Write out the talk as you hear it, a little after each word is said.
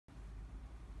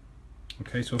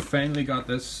Okay, so finally got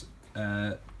this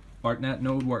Artnet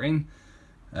node working.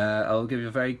 I'll give you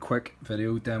a very quick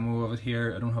video demo of it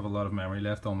here. I don't have a lot of memory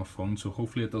left on my phone, so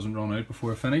hopefully it doesn't run out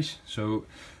before I finish. So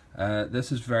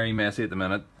this is very messy at the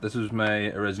minute. This is my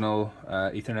original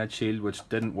Ethernet shield, which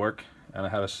didn't work, and I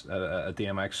had a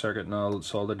DMX circuit and all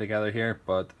soldered together here,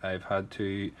 but I've had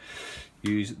to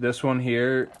use this one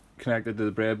here connected to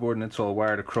the breadboard, and it's all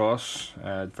wired across.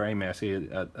 Very messy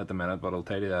at the minute, but I'll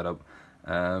tidy that up.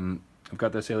 I've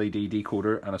got this LED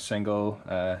decoder and a single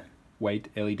white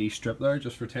LED strip there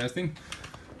just for testing.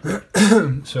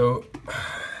 So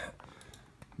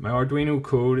my Arduino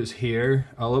code is here.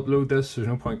 I'll upload this. There's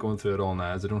no point going through it all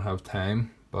now as I don't have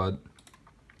time, but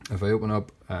if I open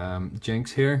up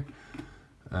Jinx here,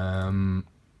 I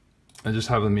just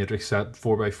have the matrix set,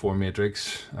 4x4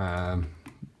 matrix.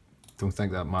 Don't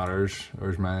think that matters.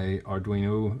 There's my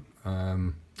Arduino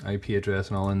IP address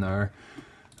and all in there.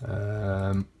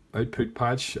 Output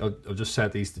patch, I'll just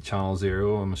set these to channel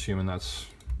 0. I'm assuming that's,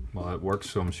 well, it works,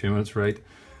 so I'm assuming it's right.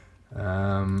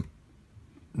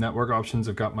 Network options,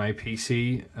 I've got my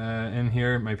PC in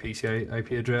here, my PC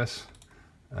IP address,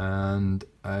 and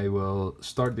I will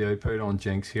start the output on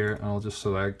Jinx here, and I'll just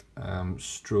select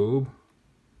strobe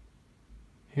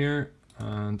here,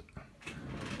 and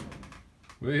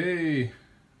we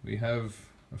have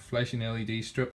a flashing LED strip